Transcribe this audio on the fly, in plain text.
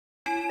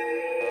Hello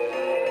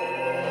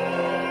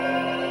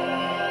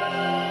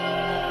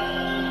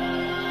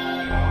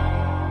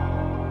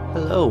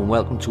and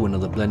welcome to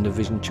another Blender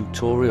Vision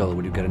tutorial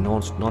where you get a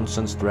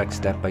nonsense direct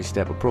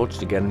step-by-step approach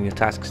to getting your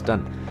tasks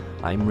done.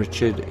 I'm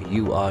Richard,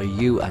 you are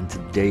you, and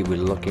today we're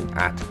looking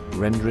at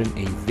rendering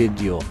a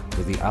video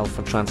with the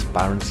alpha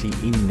transparency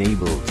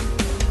enabled.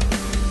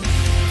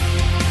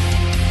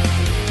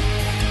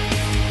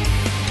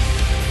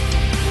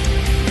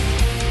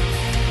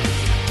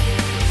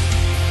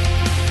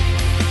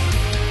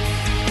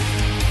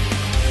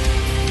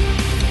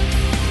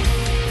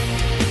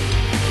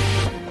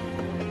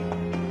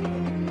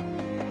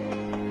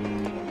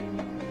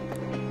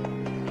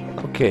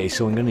 Okay,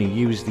 so I'm going to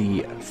use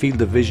the Field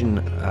of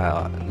Vision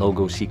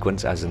logo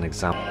sequence as an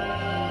example.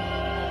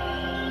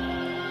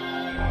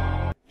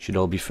 Should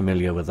all be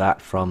familiar with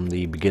that from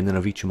the beginning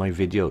of each of my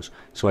videos.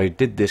 So I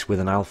did this with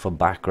an alpha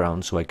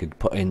background so I could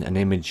put in an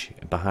image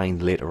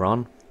behind later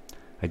on.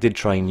 I did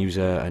try and use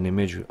an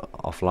image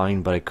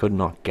offline, but I could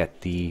not get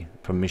the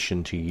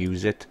permission to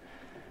use it.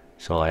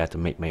 So I had to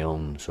make my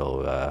own,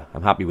 so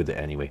I'm happy with it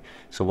anyway.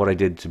 So what I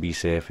did to be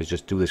safe is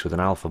just do this with an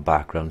alpha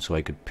background so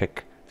I could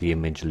pick the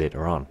image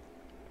later on.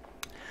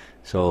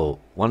 So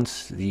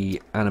once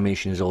the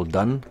animation is all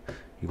done,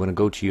 you want to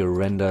go to your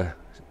render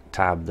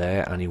tab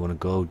there and you want to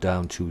go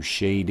down to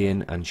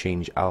shading and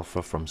change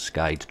alpha from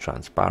sky to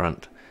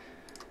transparent.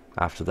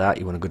 After that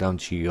you want to go down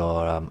to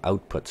your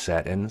output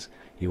settings.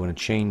 You want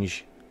to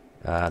change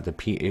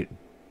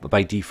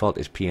by default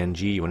is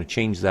PNG. You want to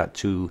change that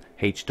to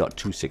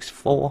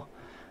H.264,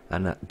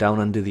 and down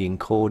under the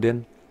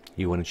encoding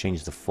you want to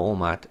change the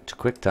format to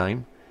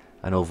QuickTime.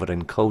 And over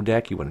in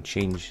codec you want to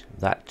change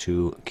that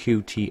to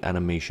QT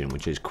animation,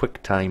 which is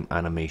QuickTime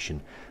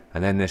animation,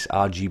 and then this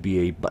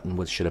RGBA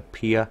button should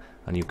appear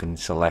and you can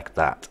select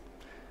that,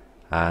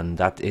 and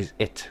that is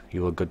it.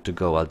 You are good to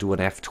go. I'll do an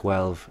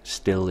F12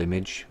 still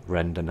image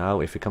render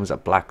now. If it comes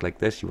up black like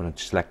this, you want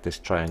to select this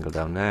triangle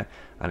down there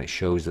and it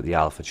shows that the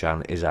alpha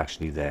channel is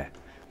actually there.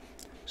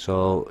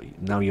 So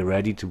now you're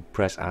ready to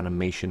press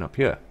animation up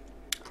here.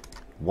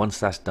 Once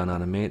that's done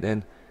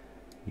animating,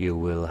 you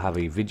will have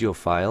a video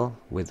file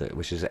with it,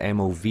 which is an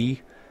MOV,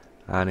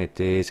 and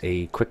it is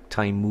a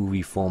QuickTime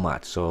movie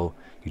format. So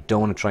you don't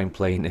want to try and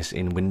play this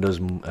in Windows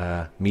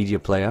Media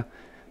Player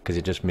because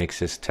it just makes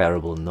this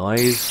terrible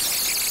noise.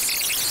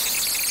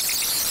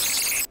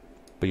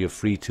 But you're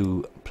free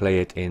to play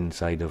it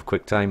inside of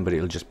QuickTime, but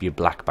it'll just be a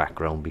black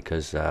background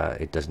because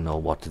it doesn't know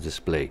what to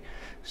display.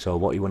 So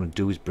what you want to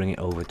do is bring it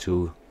over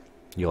to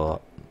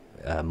your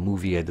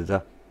movie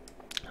editor.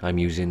 I'm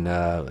using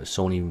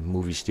Sony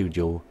Movie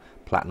Studio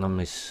Platinum.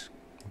 Is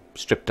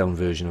stripped down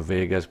version of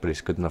Vegas, but it's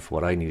good enough for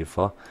what I need it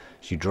for.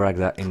 So you drag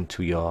that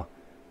into your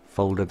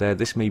folder there.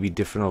 This may be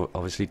different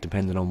obviously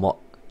depending on what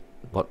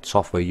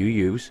software you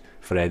use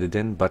for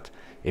editing, but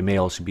it may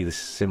also be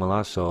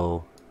similar,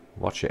 so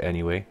watch it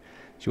anyway.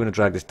 So you want to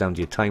drag this down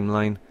to your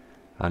timeline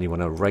and you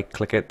want to right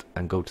click it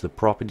and go to the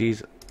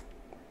properties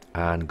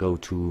and go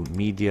to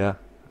media,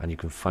 and you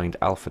can find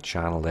alpha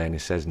channel there and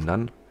it says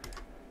none.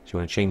 So you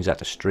want to change that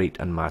to straight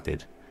and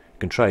matted. You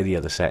can try the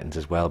other settings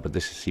as well, but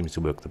this seems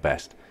to work the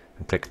best,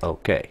 and click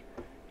OK.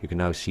 You can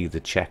now see the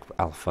check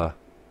alpha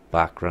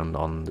background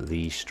on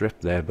the strip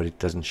there, but it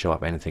doesn't show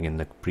up anything in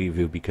the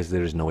preview because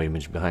there is no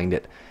image behind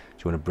it.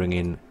 So you want to bring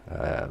in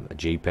a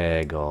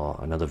JPEG or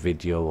another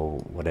video or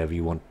whatever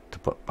you want to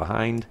put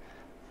behind,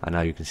 and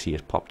now you can see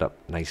it popped up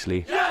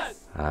nicely. Yes!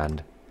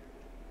 And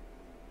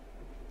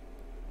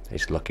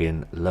it's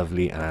looking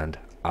lovely and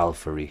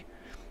alpha-y.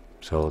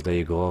 So there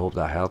you go. I hope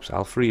that helps.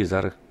 Alpha-y, is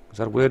that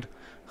a word?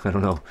 I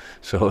don't know.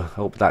 So I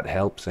hope that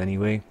helps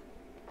anyway.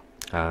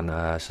 And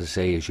as I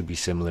say, it should be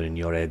similar in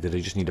your editor.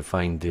 You just need to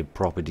find the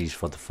properties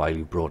for the file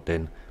you brought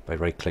in by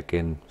right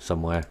clicking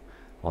somewhere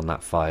on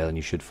that file, and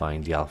you should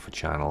find the alpha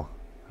channel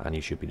and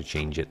you should be able to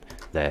change it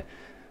there.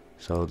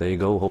 So there you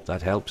go. Hope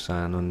that helps,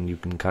 and you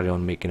can carry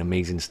on making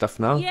amazing stuff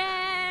now. Yay!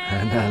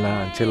 And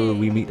until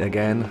we meet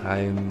again,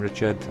 I'm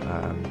Richard,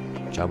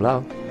 and ciao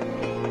blau.